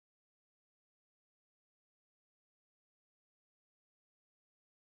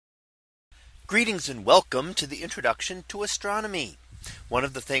Greetings and welcome to the introduction to astronomy. One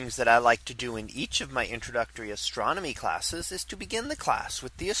of the things that I like to do in each of my introductory astronomy classes is to begin the class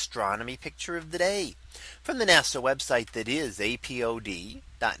with the astronomy picture of the day from the NASA website, that is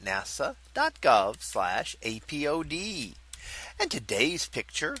apod.nasa.gov/apod. And today's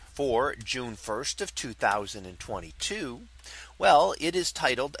picture for June 1st of 2022. Well, it is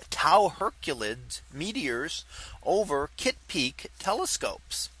titled Tau Hercules Meteors over Kitt Peak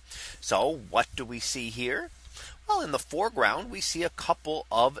Telescopes. So what do we see here? Well, in the foreground, we see a couple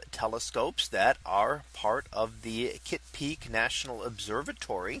of telescopes that are part of the Kitt Peak National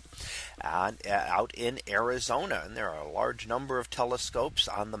Observatory out in Arizona. And there are a large number of telescopes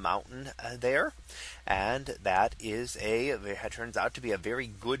on the mountain there. And that is it turns out to be a very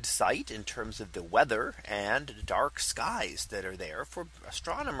good site in terms of the weather and dark skies that are there for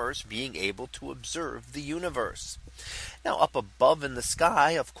astronomers being able to observe the universe. Now, up above in the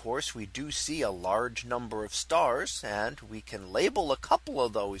sky, of course, we do see a large number of stars, and we can label a couple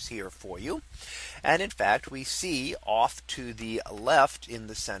of those here for you. And in fact, we see off to the left in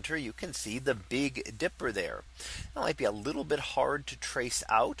the center, you can see the Big Dipper there. It might be a little bit hard to trace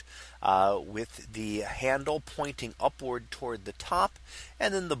out with the handle pointing upward toward the top,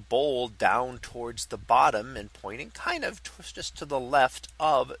 and then the bowl down towards the bottom and pointing kind of just to the left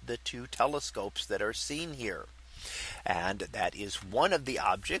of the two telescopes that are seen here. And that is one of the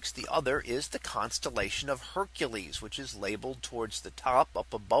objects. The other is the constellation of Hercules, which is labeled towards the top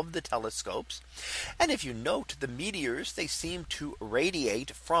up above the telescopes. And if you note the meteors, they seem to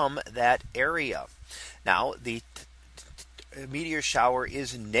radiate from that area. Now, the meteor shower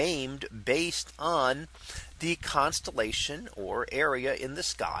is named based on the constellation or area in the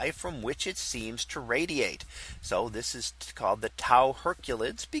sky from which it seems to radiate. So this is called the Tau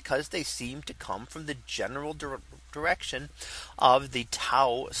Hercules because they seem to come from the general direction of the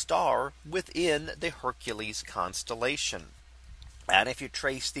Tau star within the Hercules constellation. And if you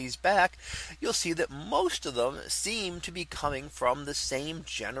trace these back, you'll see that most of them seem to be coming from the same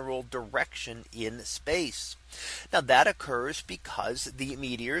general direction in space. Now that occurs because the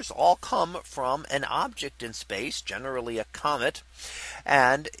meteors all come from an object in space, generally a comet,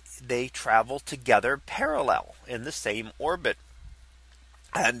 and they travel together parallel in the same orbit.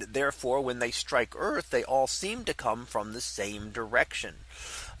 And therefore, when they strike Earth, they all seem to come from the same direction,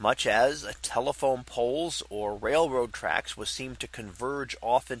 much as telephone poles or railroad tracks will seem to converge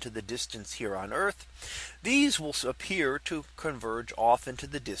off into the distance here on Earth. These will appear to converge off into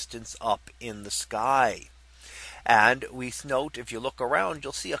the distance up in the sky. And we note, if you look around,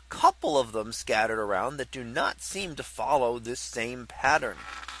 you'll see a couple of them scattered around that do not seem to follow this same pattern.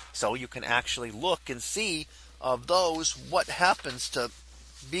 So you can actually look and see of those what happens to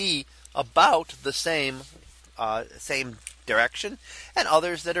be about the same direction, and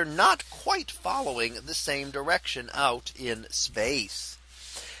others that are not quite following the same direction out in space.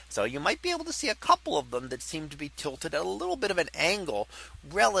 So you might be able to see a couple of them that seem to be tilted at a little bit of an angle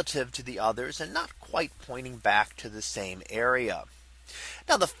relative to the others and not quite pointing back to the same area.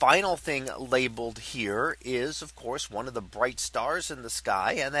 Now, the final thing labeled here is, of course, one of the bright stars in the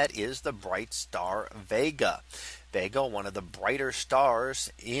sky, and that is the bright star Vega. Vega, one of the brighter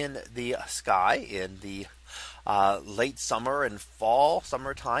stars in the sky in the late summer and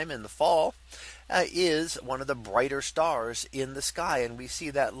summertime in the fall, is one of the brighter stars in the sky. And we see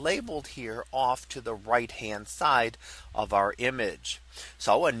that labeled here off to the right hand side of our image.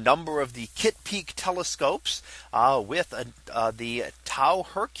 So a number of the Kitt Peak telescopes with the Tau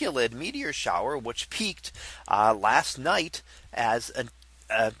Hercules meteor shower, which peaked last night as a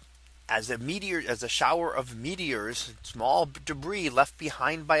shower of meteors, small debris left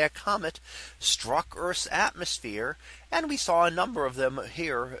behind by a comet, struck Earth's atmosphere, and we saw a number of them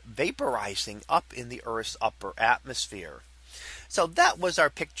here vaporizing up in the Earth's upper atmosphere. So that was our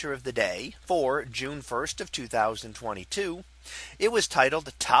picture of the day for June 1st of 2022. It was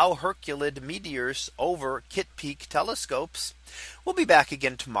titled Tau Hercules Meteors over Kitt Peak Telescopes. We'll be back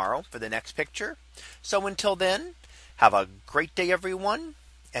again tomorrow for the next picture. So until then, have a great day, everyone.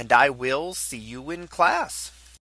 And I will see you in class.